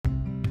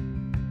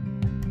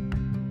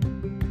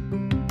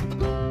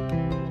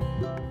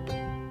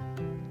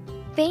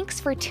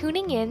Thanks for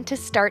tuning in to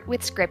Start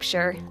with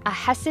Scripture, a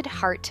Hesed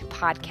Heart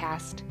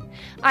podcast.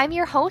 I'm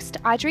your host,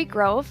 Audrey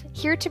Grove,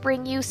 here to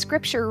bring you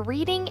scripture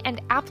reading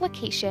and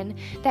application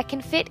that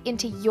can fit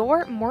into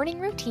your morning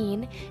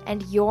routine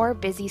and your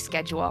busy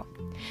schedule.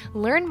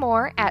 Learn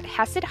more at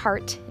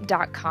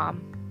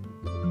HesedHeart.com.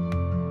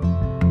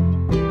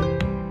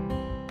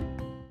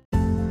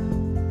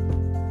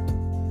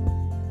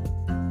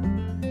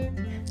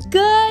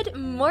 Good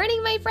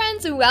morning, my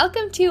friends.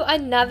 Welcome to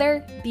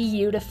another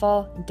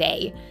beautiful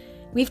day.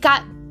 We've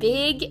got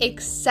big,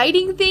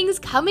 exciting things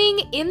coming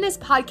in this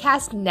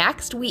podcast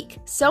next week,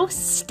 so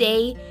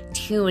stay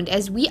tuned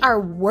as we are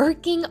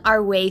working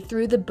our way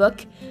through the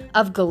book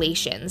of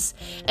Galatians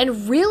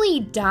and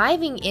really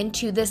diving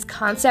into this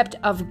concept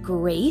of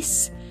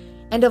grace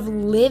and of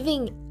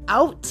living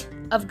out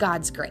of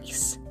God's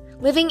grace,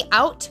 living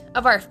out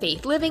of our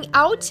faith, living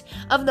out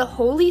of the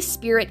Holy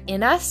Spirit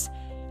in us,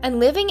 and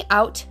living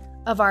out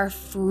of our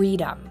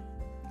freedom.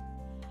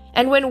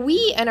 And when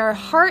we and our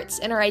hearts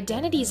and our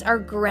identities are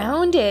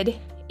grounded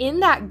in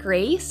that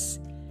grace,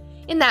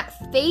 in that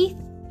faith,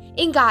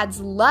 in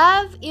God's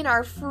love, in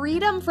our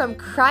freedom from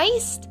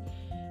Christ,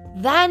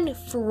 then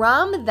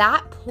from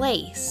that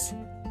place,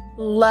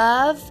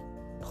 love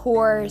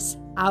pours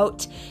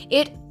out.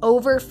 It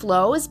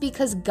overflows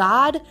because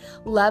God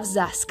loves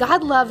us.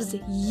 God loves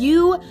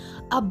you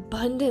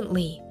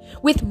abundantly,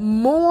 with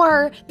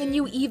more than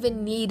you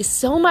even need,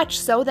 so much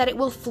so that it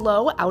will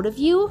flow out of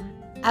you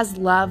as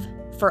love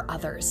for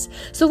others.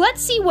 So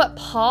let's see what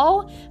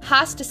Paul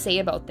has to say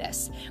about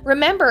this.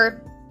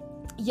 Remember,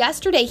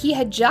 yesterday he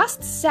had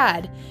just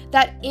said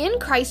that in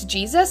Christ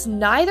Jesus,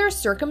 neither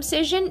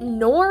circumcision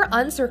nor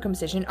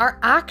uncircumcision, our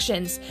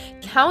actions,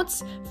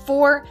 counts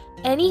for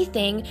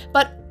anything,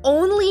 but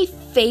only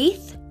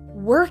faith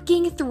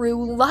working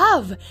through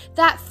love.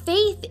 That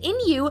faith in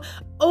you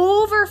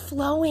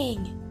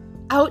overflowing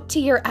out to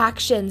your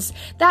actions.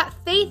 That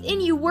faith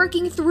in you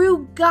working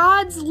through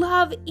God's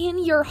love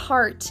in your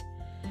heart.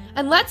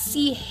 And let's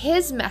see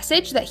his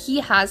message that he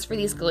has for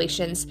these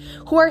Galatians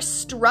who are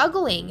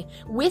struggling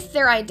with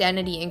their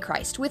identity in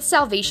Christ, with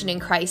salvation in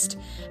Christ,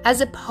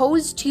 as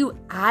opposed to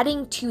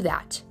adding to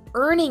that,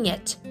 earning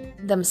it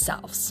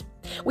themselves.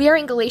 We are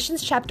in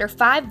Galatians chapter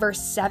 5,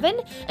 verse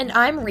 7, and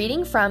I'm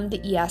reading from the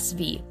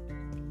ESV.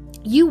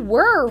 You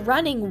were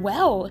running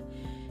well.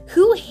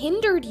 Who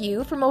hindered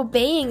you from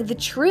obeying the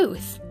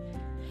truth?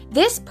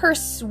 This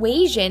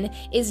persuasion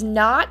is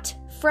not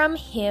from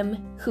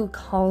him who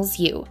calls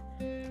you.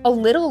 A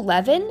little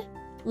leaven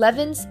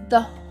leavens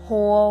the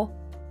whole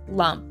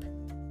lump.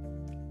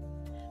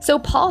 So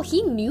Paul,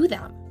 he knew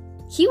them.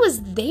 He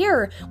was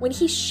there when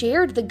he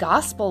shared the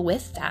gospel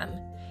with them.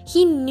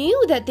 He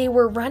knew that they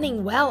were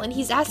running well, and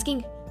he's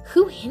asking,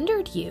 who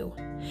hindered you?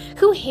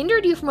 Who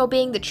hindered you from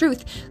obeying the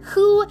truth?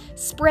 Who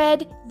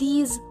spread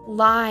these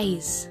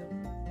lies?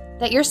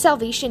 That your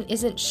salvation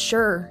isn't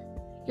sure.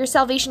 Your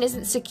salvation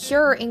isn't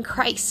secure in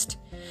Christ.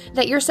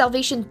 That your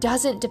salvation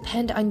doesn't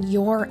depend on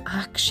your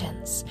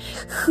actions.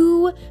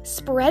 Who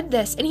spread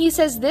this? And he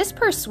says this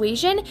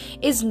persuasion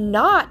is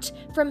not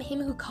from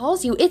him who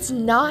calls you. It's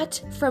not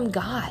from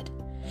God.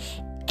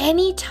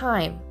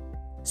 Anytime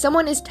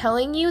someone is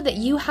telling you that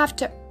you have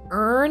to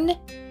earn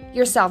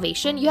your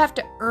salvation, you have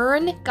to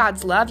earn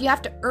God's love, you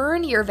have to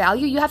earn your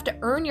value, you have to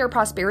earn your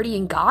prosperity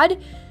in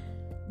God,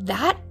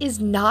 that is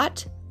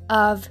not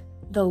of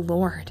the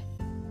Lord.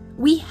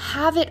 We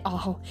have it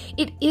all.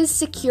 It is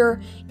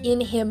secure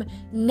in him,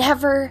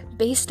 never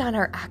based on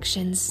our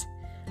actions,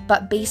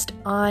 but based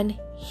on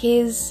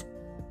his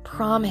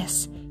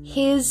promise,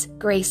 his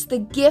grace, the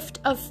gift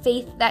of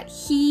faith that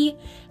he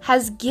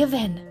has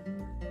given.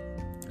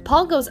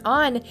 Paul goes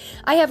on,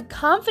 I have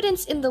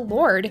confidence in the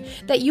Lord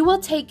that you will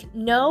take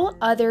no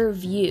other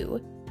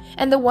view,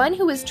 and the one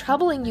who is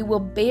troubling you will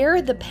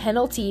bear the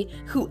penalty,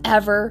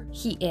 whoever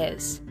he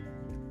is.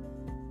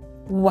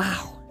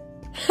 Wow.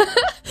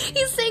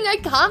 He's saying, I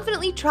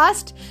confidently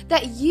trust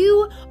that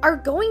you are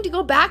going to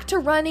go back to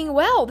running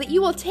well, that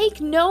you will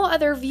take no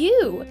other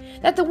view,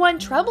 that the one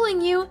troubling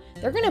you,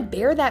 they're going to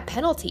bear that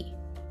penalty.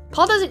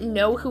 Paul doesn't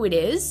know who it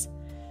is,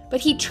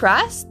 but he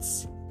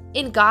trusts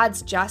in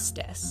God's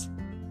justice.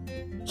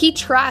 He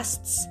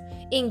trusts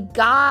in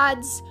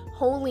God's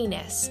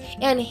holiness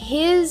and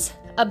his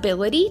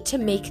ability to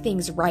make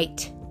things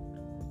right.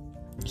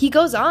 He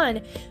goes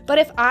on, but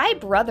if I,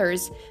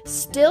 brothers,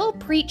 still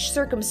preach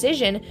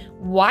circumcision,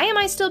 why am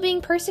I still being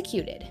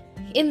persecuted?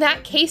 In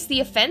that case,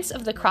 the offense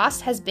of the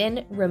cross has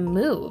been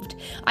removed.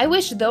 I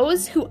wish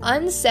those who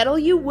unsettle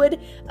you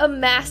would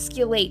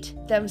emasculate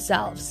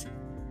themselves.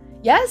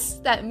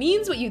 Yes, that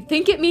means what you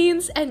think it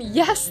means, and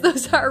yes,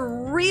 those are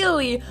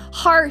really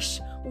harsh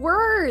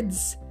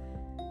words.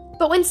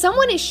 But when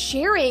someone is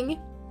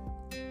sharing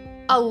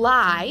a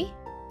lie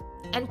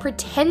and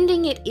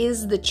pretending it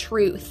is the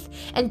truth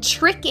and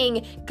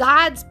tricking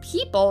God's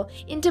people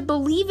into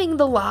believing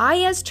the lie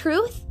as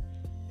truth,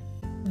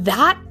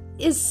 that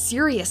is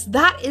serious.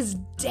 That is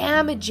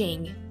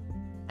damaging.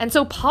 And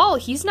so Paul,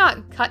 he's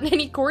not cutting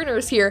any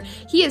corners here.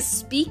 He is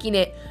speaking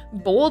it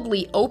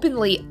boldly,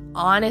 openly,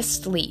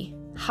 honestly.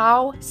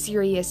 how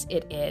serious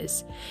it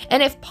is.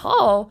 And if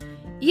Paul,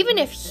 even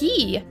if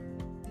he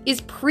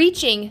is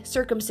preaching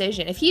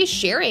circumcision, if he is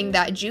sharing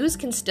that Jews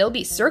can still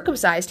be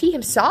circumcised, he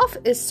himself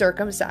is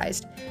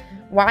circumcised,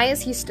 why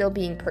is he still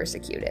being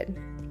persecuted?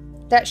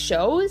 That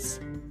shows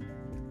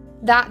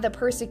that the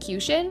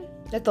persecution,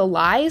 that the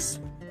lies,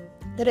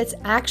 that it's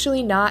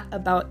actually not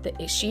about the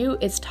issue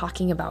it's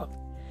talking about.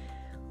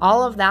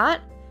 All of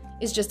that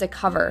is just a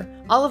cover.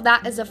 All of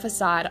that is a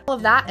facade. All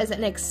of that is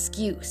an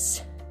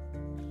excuse.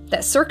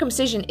 That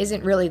circumcision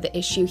isn't really the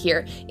issue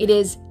here. It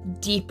is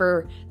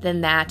deeper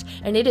than that.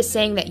 And it is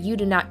saying that you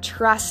do not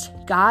trust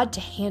God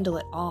to handle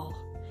it all.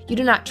 You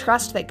do not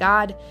trust that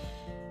God,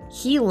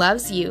 He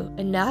loves you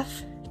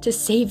enough to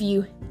save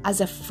you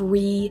as a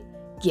free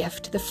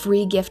gift, the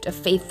free gift of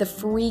faith, the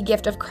free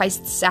gift of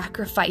Christ's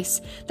sacrifice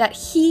that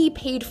He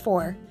paid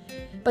for,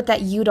 but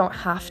that you don't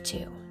have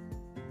to.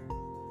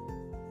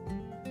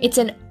 It's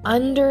an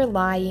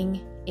underlying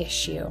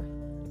issue.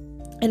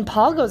 And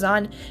Paul goes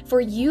on, for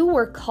you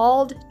were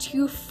called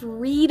to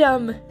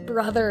freedom,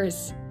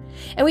 brothers.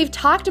 And we've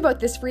talked about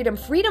this freedom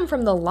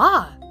from the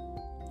law.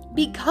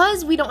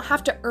 Because we don't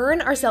have to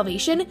earn our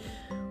salvation,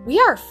 we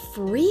are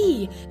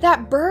free.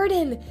 That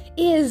burden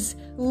is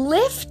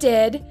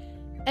lifted.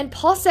 And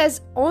Paul says,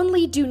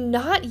 only do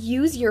not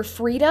use your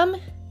freedom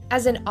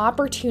as an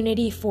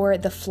opportunity for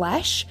the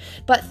flesh,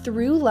 but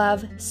through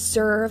love,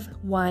 serve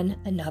one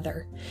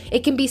another.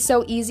 It can be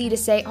so easy to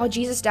say, oh,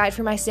 Jesus died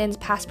for my sins,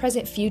 past,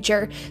 present,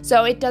 future,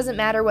 so it doesn't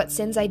matter what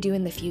sins I do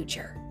in the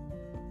future.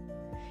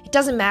 It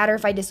doesn't matter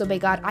if I disobey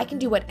God. I can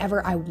do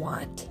whatever I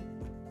want.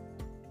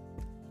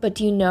 But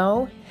do you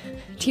know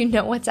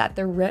what's at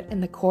the root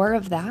and the core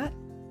of that?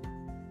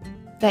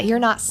 That you're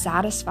not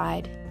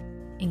satisfied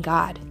in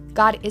God.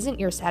 God isn't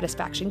your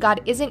satisfaction.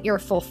 God isn't your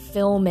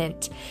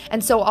fulfillment.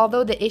 And so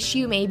although the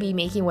issue may be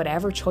making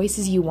whatever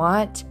choices you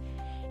want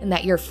and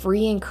that you're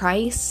free in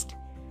Christ,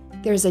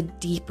 there's a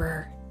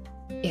deeper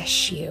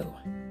issue.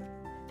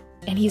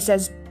 And he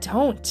says,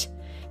 don't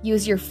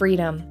use your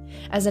freedom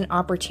as an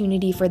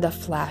opportunity for the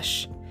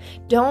flesh.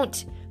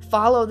 Don't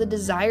follow the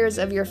desires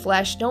of your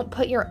flesh. Don't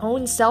put your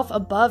own self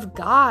above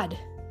God.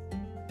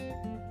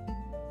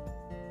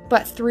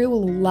 But through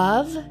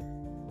love,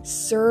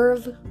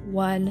 serve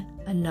one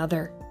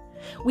another.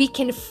 We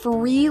can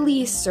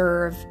freely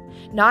serve,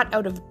 not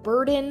out of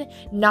burden,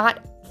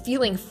 not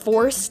feeling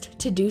forced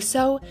to do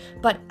so,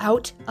 but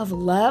out of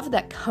love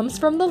that comes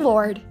from the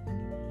Lord,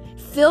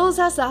 fills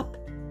us up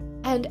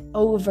and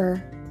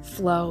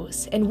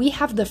overflows. And we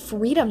have the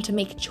freedom to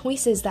make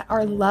choices that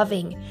are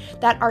loving,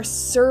 that are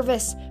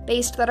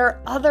service-based, that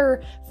are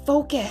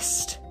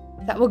other-focused,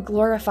 that will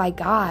glorify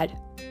God.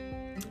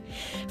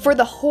 For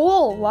the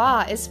whole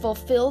law is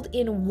fulfilled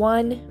in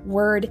one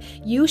word: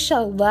 you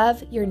shall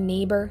love your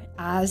neighbor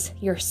as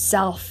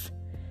yourself.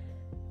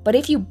 But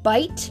if you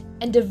bite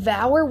and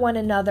devour one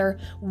another,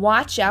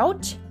 watch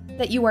out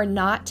that you are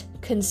not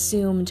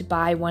consumed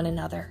by one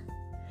another.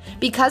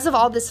 Because of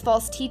all this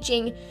false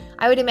teaching,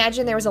 I would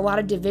imagine there was a lot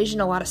of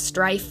division, a lot of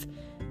strife.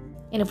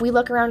 And if we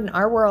look around in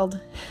our world,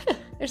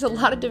 there's a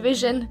lot of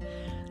division,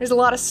 there's a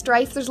lot of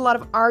strife, there's a lot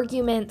of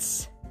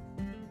arguments.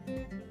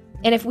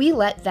 And if we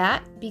let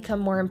that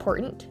become more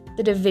important,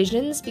 the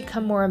divisions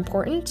become more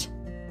important,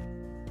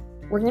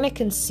 we're going to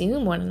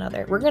consume one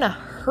another. We're going to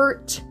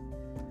hurt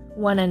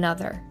one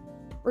another.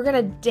 We're going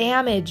to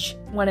damage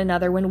one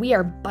another when we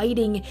are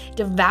biting,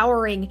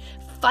 devouring,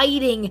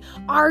 fighting,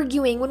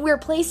 arguing, when we're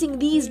placing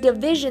these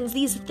divisions,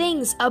 these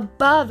things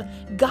above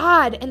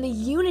God and the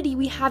unity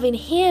we have in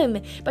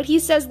Him. But He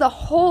says the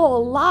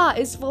whole law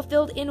is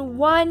fulfilled in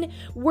one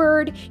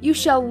word: you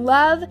shall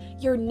love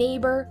your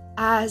neighbor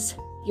as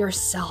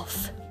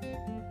yourself.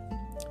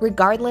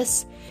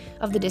 Regardless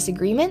of the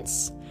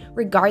disagreements,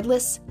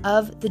 regardless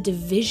of the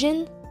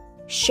division,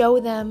 show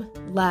them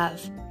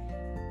love.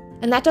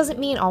 And that doesn't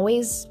mean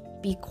always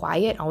be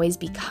quiet, always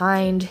be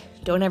kind,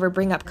 don't ever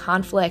bring up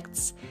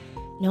conflicts.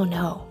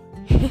 No.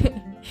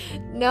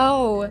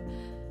 No.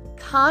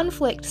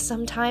 Conflict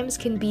sometimes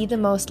can be the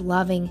most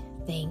loving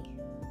thing.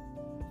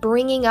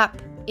 Bringing up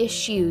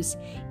issues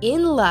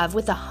in love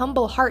with a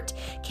humble heart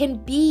can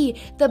be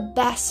the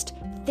best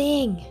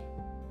thing.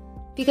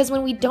 Because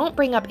when we don't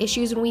bring up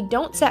issues, when we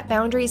don't set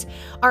boundaries,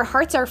 our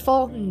hearts are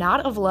full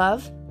not of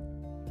love,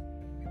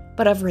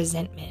 but of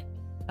resentment,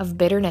 of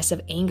bitterness,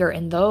 of anger.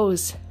 And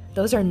those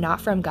are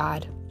not from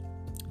God.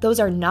 Those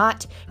are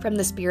not from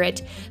the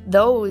Spirit.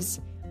 Those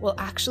will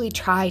actually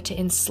try to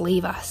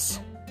enslave us.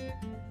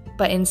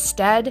 But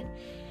instead,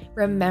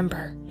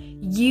 remember,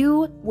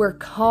 you were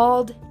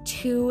called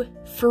to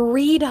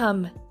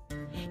freedom.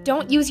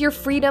 Don't use your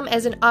freedom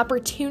as an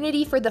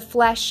opportunity for the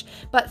flesh,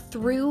 but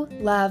through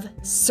love,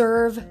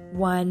 serve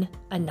one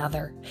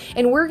another.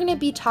 And we're going to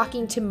be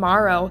talking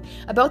tomorrow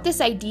about this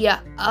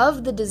idea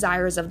of the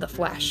desires of the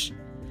flesh,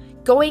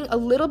 going a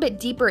little bit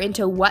deeper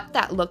into what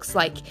that looks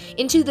like,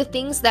 into the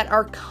things that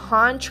are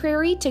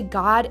contrary to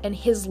God and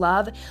His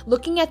love,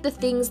 looking at the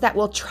things that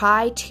will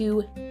try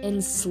to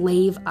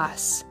enslave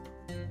us.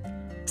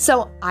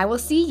 So I will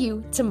see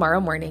you tomorrow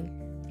morning.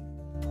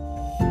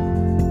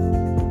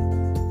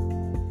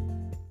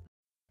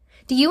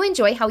 Do you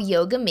enjoy how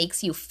yoga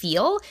makes you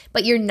feel,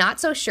 but you're not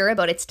so sure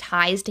about its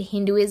ties to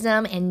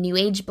Hinduism and New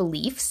Age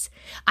beliefs?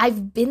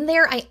 I've been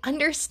there, I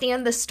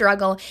understand the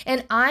struggle,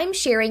 and I'm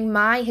sharing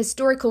my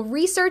historical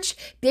research,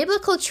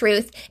 biblical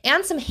truth,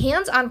 and some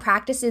hands-on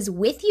practices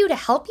with you to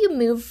help you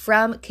move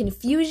from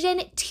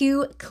confusion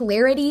to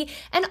clarity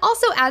and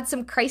also add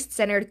some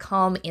Christ-centered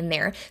calm in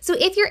there. So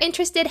if you're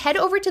interested, head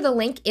over to the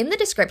link in the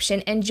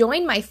description and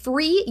join my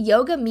free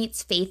Yoga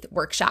Meets Faith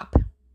workshop.